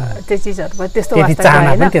र त्यो चिजहरुमा त्यस्तो वास्ता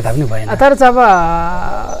भएन तर जब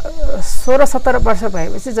 16-17 वर्ष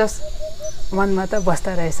भएपछि जस मनमा त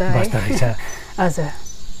बस्दा रहेछ है हजुर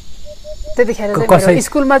त्यतिखेर चाहिँ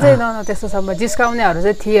स्कुलमा चाहिँ त्यस्तो सम्म जिस्काउनेहरू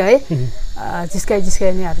चाहिँ थियो है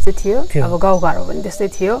जिस्काइनेहरू चाहिँ थियो अब गाउँघरमा पनि त्यस्तै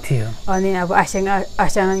थियो अनि अब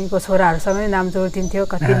आस्याङको छोराहरूसँग नै नाम जोडिदिन्थ्यो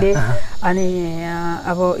कतिले अनि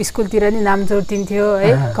अब स्कुलतिर नि नाम जोडिदिन्थ्यो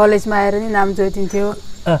है कलेजमा आएर नि नाम जोडिदिन्थ्यो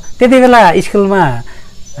त्यति बेला स्कुलमा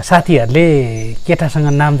साथीहरूले केटासँग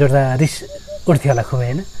नाम जोड्दा रिस उठ्थ्यो होला खुब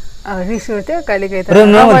होइन रिस उठ्थ्यो कहिलेकाहीँ त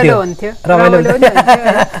रमाइलो हुन्थ्यो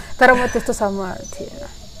तर म त्यस्तोसम्म थिएन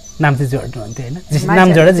नाम चाहिँ जोड्नुहुन्थ्यो होइन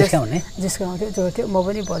नाम जोडेर जिस्काउँथ्यो जोड्थ्यो म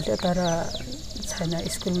पनि बोल्थ्यो तर छैन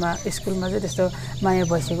स्कुलमा चाहिँ त्यस्तो माया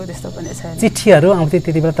बसेको त्यस्तो पनि छैन चिठीहरू आउँथ्यो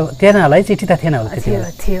त्यति बेला त थिएन होला है चिठी त थिएन होला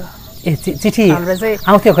थियो ए चिठी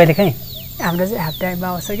आउँथ्यो कहिले काहीँ हाम्रो चाहिँ हाफ टाइममा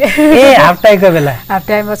आउँछ कि हाफ टाइमको बेला हाफ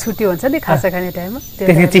टाइममा छुट्टी हुन्छ नि खाजा खाने टाइममा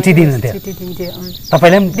चिठी दिनुहुन्थ्यो चिठी दिन्थ्यो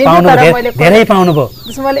तपाईँले पनि धेरै पाउनुभयो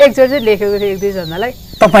त्यसमा मैले एकचोटि चाहिँ लेखेको थिएँ 1-2 जनालाई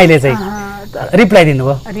तपाईँले चाहिँ रिप्लाई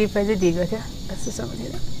दिनुभयो रिप्लाई चाहिँ दिएको थियो त्यस्तोसम्म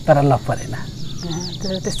थिएन तर लभ परेन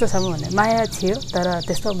त्यस्तोसम्म हुने माया थियो तर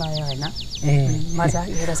त्यस्तो माया होइन मजा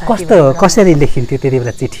कस्तो कसरी लेखिन्थ्यो त्यति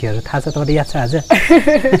बेला चिठीहरू थाहा छ तपाईँले याद छ आज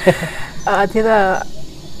त्यो त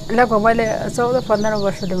लगभग मैले 14-15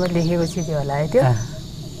 वर्षले मैले लेखेको चिठी होला है त्यो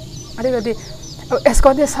अलिकति अब यसको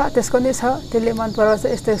नै छ त्यसको नै छ त्यसले मन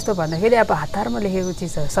पराउँछ यस्तो यस्तो भन्दाखेरि अब हतारमा लेखेको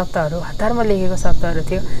चिजहरू शब्दहरू हतारमा लेखेको शब्दहरू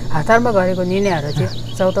थियो हतारमा गरेको निर्णयहरू थियो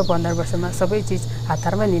 14-15 वर्षमा सबै चिज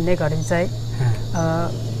हतारमा निर्णय गरिन्छ है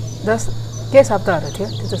जस के शब्दहरू थियो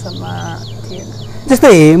त्यस्तोसम्म थिएन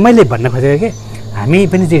जस्तै मैले भन्न खोजेको कि हामी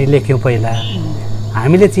पनि चिठी लेख्थ्यौँ पहिला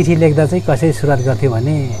हामीले चिठी लेख्दा चाहिँ कसरी सुरुवात गर्थ्यौँ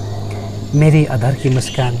भने मेरी अधर की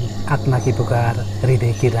मुस्कान आत्मा की पुकार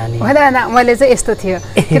हृदय की रानी होइन मैले चाहिँ यस्तो थियो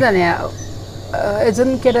किनभने जुन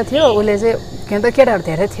केटा थियो उसले चाहिँ के त केटाहरू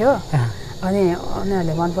धेरै थियो अनि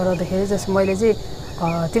उनीहरूले मन पराउँदाखेरि जस मैले चाहिँ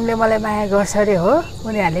तिमीले मलाई माया गर्छ अरे हो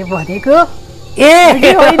उनीहरूले भनेको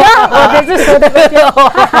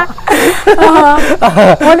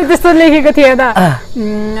मैले त्यस्तो लेखेको थिएन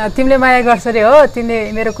तिमीले माया गर्छ अरे हो तिमीले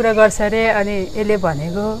मेरो कुरा गर्छ अरे अनि यसले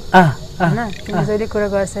भनेको होइन तिमीले जहिले कुरा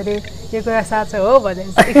गर्छ अरे यो कुरा साँचो हो भने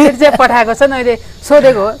एकचोटि चाहिँ पठाएको छ नि अहिले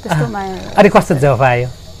सोधेको हो त्यस्तो माया अरे कस्तो जवाफ आयो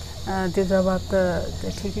त्यो जवाब त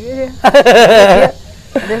ठिकै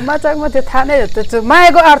माचाङमा त्यो थाहा नै त्यो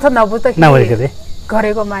मायाको अर्थ नबुझ्दाखेरि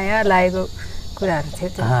गरेको माया लागेको कुराहरू थियो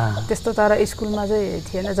त्यस्तो तर स्कुलमा चाहिँ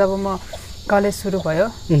थिएन जब म कलेज सुरु भयो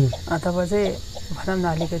तब चाहिँ भनौँ न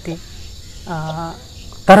अलिकति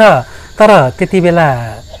तर त्यति बेला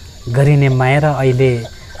गरिने माया र अहिले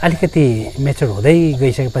अलिकति मेच्योर हुँदै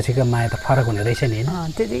गइसकेपछिको माया त फरक हुने रहेछ नि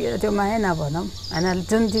होइन त्यति त्यो माया नभनौँ होइन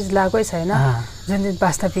जुन चिज लागेकै छैन जुन दिन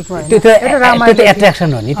वास्तविकमा एट्र्याक्सन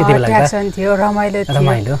हो नि त्यति बेला एट्र्याक्सन थियो रमाइलो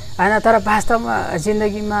थियो होइन तर वास्तवमा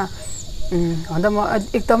जिन्दगीमा भन्दा म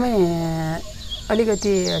एकदमै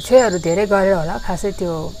अलिकति क्षयहरू धेरै गरेर होला खासै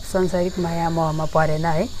त्यो संसारिक माया मोहमा परेन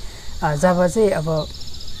है जब चाहिँ अब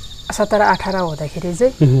 17-18 हुँदाखेरि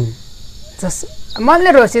चाहिँ जस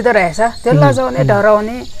मनले रोसिँदो रहेछ त्यो लजाउने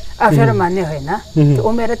डराउने अप्ठ्यारो मान्ने होइन त्यो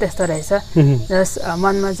उमेरै त्यस्तो रहेछ जस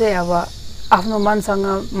मनमा चाहिँ अब आफ्नो मनसँग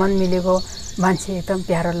मन मिलेको मान्छे एकदम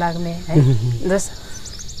प्यारो लाग्ने है जस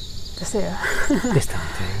त्यस्तै हो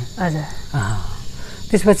हजुर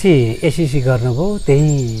त्यसपछि एसएससी गर्नुभयो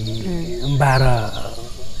त्यही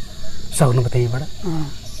 12 सक्नुभयो त्यहीँबाट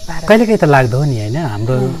कहिलेकाहीँ त लाग्दो हो नि होइन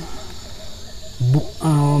हाम्रो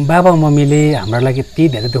बाबा मम्मीले हाम्रो लागि यति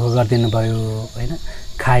धेरै दुःख गरिदिनु भयो होइन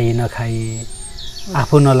खाइ नखाइ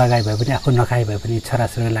आफू नलगाइ भए पनि आफू नखाइ भए पनि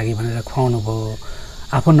छोराछोरीको लागि भनेर खुवाउनु भयो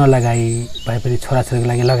आफू नलगाइ भए पनि छोराछोरीको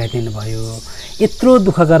लागि लगाइदिनु भयो यत्रो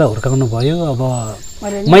दुःख गरेर हुर्काउनु भयो अब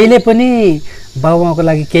मैले पनि बाबुआमाको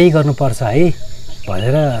लागि केही गर्नुपर्छ है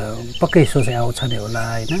भनेर पक्कै सोचाइ आउँछ नि होला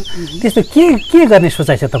होइन त्यस्तो के गर्ने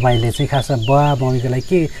सोचाइ छ तपाईँले चाहिँ खास बुवा मम्मीको लागि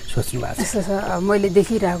के सोच्नु भएको छ मैले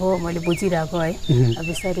देखिरहेको मैले बुझिरहेको है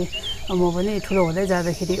बिस्तारै म पनि ठुलो हुँदै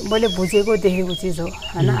जाँदाखेरि मैले बुझेको देखेको चिज हो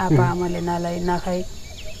होइन आप्पा आमाले नखाइ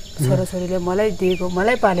छोराछोरीले मलाई दिएको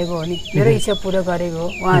मलाई पालेको हो नि मेरो इच्छा पुरा गरेको हो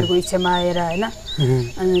उहाँहरूको इच्छामा आएर होइन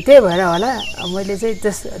अनि त्यही भएर होला मैले चाहिँ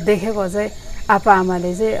त्यस देखेको चाहिँ आप्पा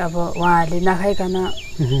आमाले चाहिँ अब उहाँहरूले नखाइकन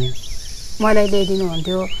मलाई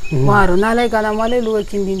ल्याइदिनुहुन्थ्यो उहाँहरू नल्याइकन मलाई लुगा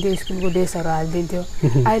किनिदिन्थ्यो स्कुलको ड्रेसहरू हालिदिन्थ्यो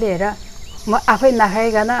अहिले हेर म आफै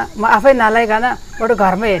नखाइकन म आफै नलाइकन बरु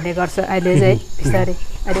घरमै हेर्ने गर्छु अहिले चाहिँ बिस्तारै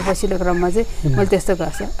अहिले पछिल्लो क्रममा चाहिँ मैले त्यस्तो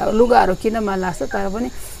गर्छु अब लुगाहरू किन मन लाग्छ तर पनि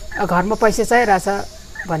घरमा पैसा चाहिरहेछ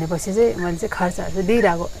भनेपछि चाहिँ मैले चाहिँ खर्चहरू चाहिँ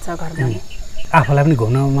दिइरहेको छ घरमा आफूलाई पनि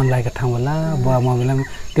घुम्न मन लागेको ठाउँ होला बुवा मम्मीलाई पनि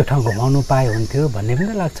त्यो ठाउँ घुमाउनु पाए हुन्थ्यो भन्ने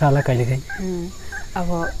पनि लाग्छ होला कहिलेकाहीँ अब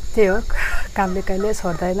त्यही हो कामले कहिले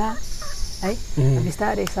छोड्दैन है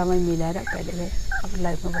बिस्तारै समय मिलाएर कहिलेकाहीँ अब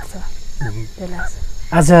लाग्नुपर्छ त्यो लाग्छ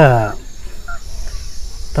आज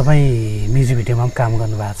तपाईँ म्युजिक भिडियोमा पनि काम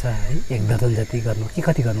गर्नुभएको छ है 1 दर्जन जति गर्नु कि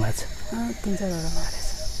कति गर्नुभएको छ 3-4 वटा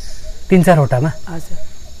 3-4 वटामा हजुर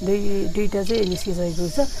दुईवटा चाहिँ निस्किसकेको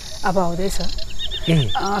छ अब आउँदैछ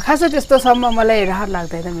खासै त्यस्तोसम्म मलाई राहत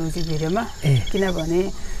लाग्दैन म्युजिक भिडियोमा किनभने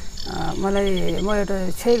मलाई म एउटा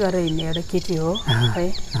क्षय गरेर हिँड्ने एउटा केटी हो है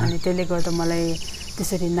अनि त्यसले गर्दा मलाई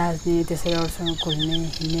त्यसरी नाच्ने त्यसरी अरूसँग खुल्ने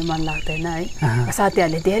हिँड्ने मन लाग्दैन है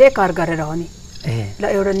साथीहरूले धेरै कर गरेर हो नि ल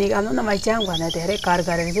एउटा निकाल्नु न माइच्याङ भनेर धेरै कर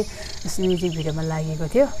गरेर चाहिँ म्युजिक भिडियोमा लागेको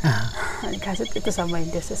थियो अनि खासै त्यस्तो समय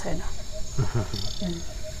त्यस्तो छैन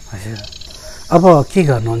हजुर अब के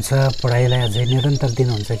गर्नुहुन्छ पढाइलाई अझै निरन्तर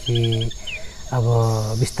दिनुहुन्छ कि अब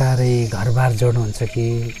बिस्तारै घरबार जोड्नुहुन्छ कि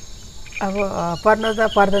अब पढ्न त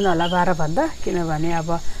पर्दैन होला 12 भन्दा किनभने अब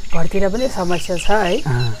घरतिर पनि समस्या छ है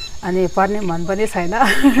अनि पढ्ने मन पनि छैन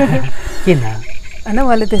किन होइन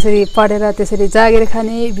मैले त्यसरी पढेर त्यसरी जागिर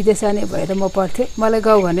खाने विदेश जाने भएर म पढ्थेँ मलाई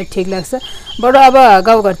गाउँ घरले ठिक लाग्छ बडो अब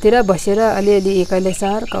गाउँघरतिर बसेर अलिअलि कहिले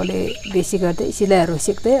सहर कहिले बेसी गर्दै सिलाइहरू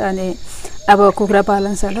सिक्दै अनि अब कुखुरा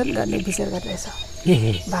पालन सालन गर्ने विचार गरिरहेछ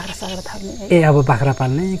बाख्रा साख्रा थाल्ने ए अब बाख्रा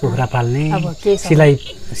पाल्ने कुखुरा पाल्ने सिलाइ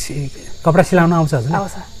कपडा सिलाउन आउँछ हजुर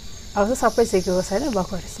आउँछ सबै सिकेको छैन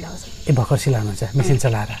भर्खर सिलाउँछ ए भर्खर सिलाउनुहुन्छ मेसिन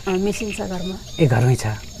चलाएर मेसिन छ घरमा ए घरमै छ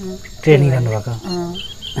ट्रेनिङ गर्नुभएको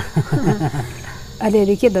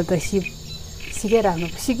अलिअलि के त सिकिरहनु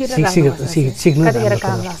सिक्नु कतिखेर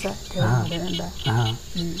काम लाग्छ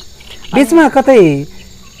बिचमा कतै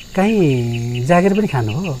कहीँ जागिर पनि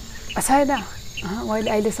खानु हो छैन मैले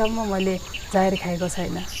अहिलेसम्म मैले जागिर खाएको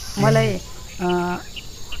छैन मलाई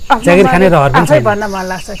जागिर खाने रहर पनि आफै भन्न मन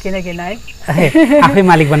लाग्छ किनकिन है आफै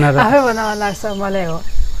मालिक बन्न आफै भन्न मन लाग्छ मलाई हो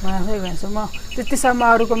म आफै भन्छु म त्यतिसम्म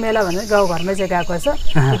अरूको मेला भने गाउँघरमै चाहिँ गएको छ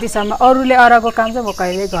त्यतिसम्म अरूले अरूको काम चाहिँ म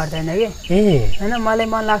कहिल्यै गर्दैन कि होइन मलाई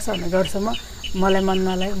मन लाग्छ भने गर्छु मलाई मन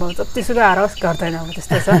नलागे म जतिसुकै हरोस् गर्दैन अब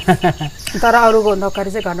त्यस्तो छ तर अरूको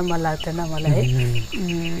नोकरी चाहिँ गर्न मन लाग्दैन मलाई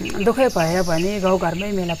है दुःखै भयो भने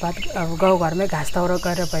गाउँघरमै मेलापात अब गाउँघरमै घाँस दाउरा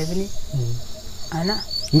गरेर भए पनि होइन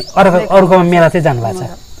अरूको मेला चाहिँ जानुभएको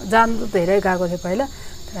छ जानु त धेरै गएको थियो पहिला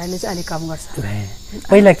तर अहिले चाहिँ अलिक कम गर्छ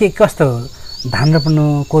पहिला के कस्तो धान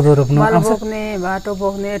रोप्नु कोदो रोप्नु मल बोक्ने बाटो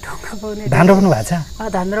बोक्ने ढुङ्गा बोक्ने धान रोप्नु भएको छ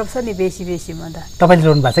धान रोप्छ नि बेसी म त तपाईँले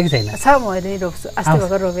रोप्नु भएको छ कि छैन छ मैले रोप्छु अस्ति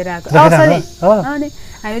भर्खर रोपेर आएको आउँछ नि अनि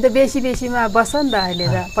हामी त बेसीमा बस्छ नि त अहिले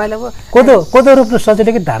त पहिला कोदो रोप्नु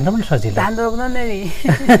सजिलो कि धान रोप्नु सजिलो धान रोप्नु नै नि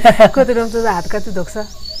कोदो रोप्नु त हात कति दुख्छ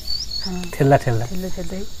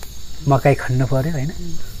ठेल्दै मकै खन्नु पर्यो होइन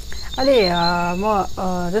अलि म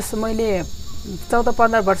जस्तो मैले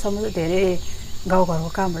 14-15 वर्षमा चाहिँ धेरै गाउँघरको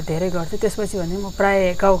कामहरू धेरै गर्थेँ त्यसपछि भने म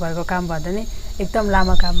प्रायः गाउँघरको काम भन्दा नि एकदम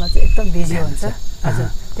लामो काममा चाहिँ एकदम बिजी हुन्छ हजुर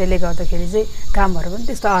त्यसले गर्दाखेरि चाहिँ कामहरू पनि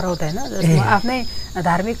त्यस्तो अराउँदैन म आफ्नै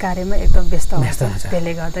धार्मिक कार्यमा एकदम व्यस्त हुन्छ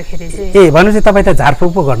त्यसले गर्दाखेरि चाहिँ भनेपछि तपाईँ त झारफुक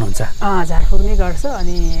पो गर्नुहुन्छ झारफुक नै गर्छु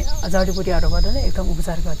अनि जडीबुटीहरूबाट नै एकदम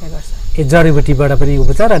उपचार गर्ने गर्छु जडीबुटीबाट पनि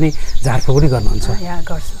उपचार अनि झारफुक पनि गर्नुहुन्छ यहाँ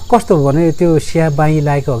गर्छु कस्तो भने त्यो स्या बाई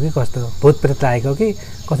लागेको हो कि कस्तो भूत प्रेत लागेको हो कि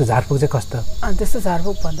कस्तो झारफुक चाहिँ कस्तो अनि त्यस्तो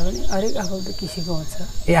झारफुक भन्दा पनि हरेक आफ्नो किसिमको हुन्छ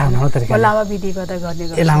आफ्नो तरिका लामा विधिबाट गर्ने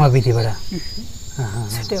गर्छ लामा विधिबाट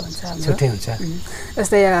छुट्टै हुन्छ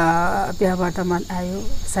जस्तै बिहाबाट मन आयो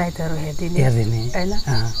साइतहरू हेरिदिने होइन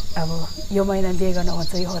अब यो महिना बिहे गर्न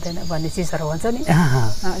हुन्छ कि हुँदैन भन्ने चिजहरू हुन्छ नि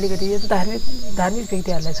अलिकति यो त धार्मिक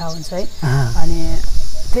व्यक्तिहरूलाई थाहा हुन्छ है अनि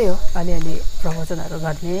त्यही हो अलिअलि प्रवचनहरू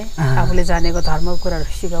गर्ने आफूले जानेको धर्मको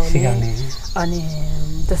कुराहरू सिकाउने अनि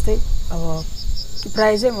जस्तै अब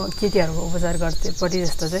प्रायः चाहिँ म केटीहरूको उपचार गर्थेँपट्टि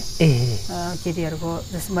जस्तो चाहिँ केटीहरूको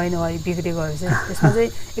जस्तो महिनावारी बिग्रेको भएपछि त्यसमा चाहिँ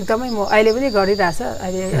एकदमै म अहिले पनि गरिरहेछ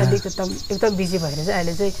अहिले अलिक एकदम बिजी भएर चाहिँ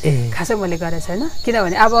अहिले चाहिँ खासै मैले गरेको छैन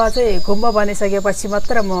किनभने अब चाहिँ गुम्बा बनिसकेपछि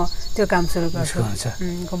मात्र म त्यो काम सुरु गर्छु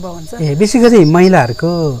गुम्बा हुन्छ विशेष गरी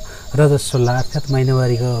महिलाहरूको रजस्वला अर्थात्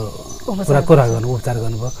महिनावारीको कुरा गर्नु उपचार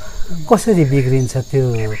गर्नुभयो कसरी बिग्रिन्छ त्यो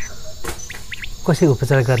कसरी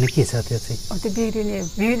उपचार गर्ने के छ त्यो चाहिँ त्यो बिग्रिने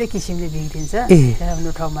विभिन्न किसिमले बिग्रिन्छ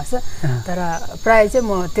आफ्नो ठाउँमा छ तर प्रायः चाहिँ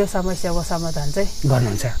म त्यो समस्याको समाधान चाहिँ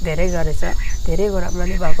गर्नुहुन्छ धेरै गरेछ धेरै राम्रो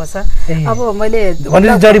नै भएको छ अब मैले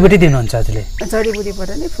जडीबुटी दिनुहुन्छ हजुरले जडीबुटीबाट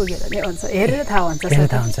नै फुकेर नै हुन्छ हेरेर थाहा हुन्छ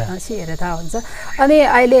हेरेर थाहा हुन्छ अनि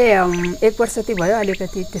अहिले 1 वर्ष जति भयो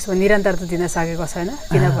अलिकति त्यसको निरन्तरता दिन सकेको छैन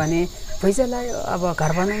किनभने भुइँचालो अब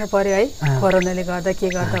घर बनाउनु पर्यो है कोरोनाले गर्दा के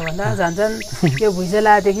गर्दा भन्दा झन् यो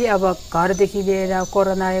भुइँचालोदेखि अब घरदेखि लिएर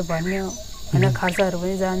कोरोना आयो भन्यो होइन खर्चहरू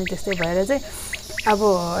पनि जाने त्यस्तै भएर चाहिँ अब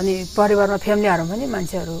अनि परिवारमा फ्यामिलीहरूमा पनि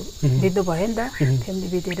मान्छेहरू बित्नु भयो नि त फ्यामिली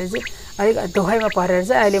बितेर चाहिँ अलिक दुखाइमा परेर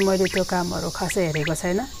चाहिँ अहिले मैले त्यो कामहरू खासै हेरेको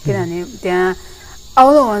छैन किनभने त्यहाँ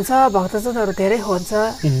आउनुहुन्छ भक्तजनहरू धेरै हुन्छ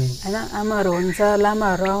होइन आमाहरू हुन्छ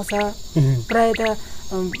लामाहरू आउँछ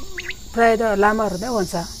प्रायः त लामाहरू नै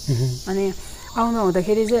हुन्छ अनि आउनु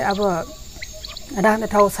हुँदाखेरि चाहिँ अब राख्ने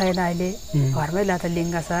ठाउँ छैन अहिले घरमै लाता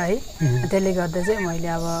लिङ्ग छ है त्यसले गर्दा चाहिँ मैले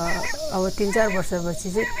अब 3-4 वर्षपछि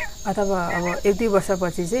चाहिँ अथवा अब 1-2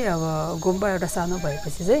 वर्षपछि चाहिँ अब गुम्बा एउटा सानो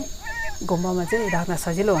भएपछि चाहिँ गुम्बामा चाहिँ राख्न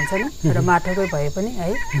सजिलो हुन्छ नि एउटा माटोकै भए पनि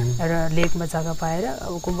है एउटा लेकमा जग्गा पाएर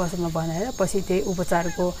अब गुम्बासम्म बनाएर पछि त्यही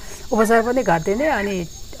उपचार पनि गरिदिने अनि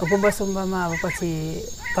गुम्बासुम्बामा अब पछि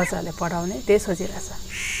बच्चाहरूलाई पढाउने त्यही सोचिरहेछ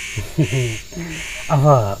अब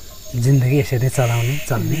जिन्दगी यसरी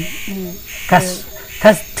चल्ने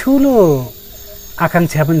खास ठुलो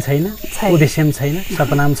आकाङ्क्षा पनि छैन उद्देश्य पनि छैन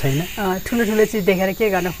सपना पनि छैन ठुलो चिज देखेर के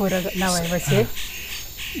गर्न पुरा नभएपछि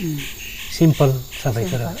सिम्पल सबै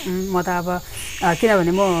कुरा म त अब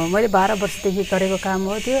किनभने मैले 12 वर्षदेखि गरेको काम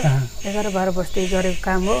हो त्यो 11-12 वर्षदेखि गरेको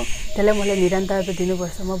काम हो त्यसलाई मैले निरन्तरता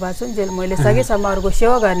दिनुपर्छ म बाँच्छु नि मैले सकेसम्म अरूको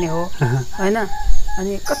सेवा गर्ने हो होइन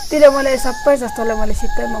अनि कतिले मलाई सबै जस्तोलाई मैले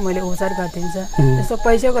सित्तैमा मैले उपचार गरिदिन्छ त्यस्तो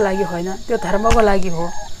पैसाको लागि होइन त्यो धर्मको लागि हो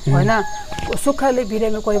होइन सुखले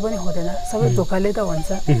बिरामी कोही पनि हुँदैन सबै दुःखले त हुन्छ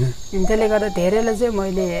त्यसले गर्दा धेरैलाई चाहिँ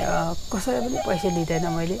मैले कसैलाई पनि पैसा लिँदैन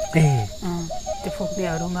मैले त्यो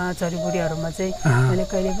फुक्नेहरूमा जडीबुटीहरूमा चाहिँ मैले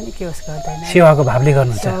कहिले पनि के होस् गर्दैन सेवाको भावले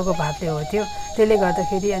गर्नुहुन्छ सेवाको भावले हो त्यो त्यसले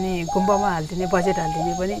गर्दाखेरि अनि गुम्बामा हालिदिने बजेट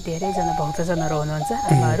हालिदिने पनि धेरैजना भक्तजनहरू हुनुहुन्छ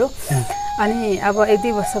आमाहरू अनि अब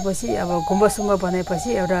 1-2 वर्षपछि अब गुम्बासुम्बा बनाएपछि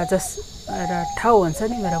एउटा ठाउँ हुन्छ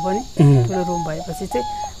नि मेरो पनि ठुलो रुम भएपछि चाहिँ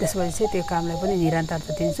त्यसपछि चाहिँ त्यो कामलाई पनि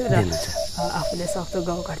निरन्तरता दिन्छु र आफूले सक्दो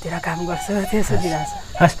गाउँघरतिर काम गर्छु त्यो सोचिरहेको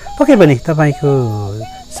छ हस् पक्कै पनि तपाईँको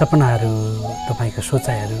सपनाहरू तपाईँको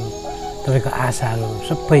सोचाइहरू तपाईँको आशाहरू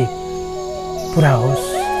सबै पुरा होस्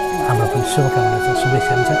हाम्रो पनि शुभकामना छ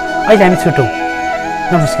शुभेच्छा हुन्छ अहिले हामी छुटौँ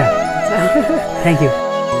नमस्कार थ्याङ्क यू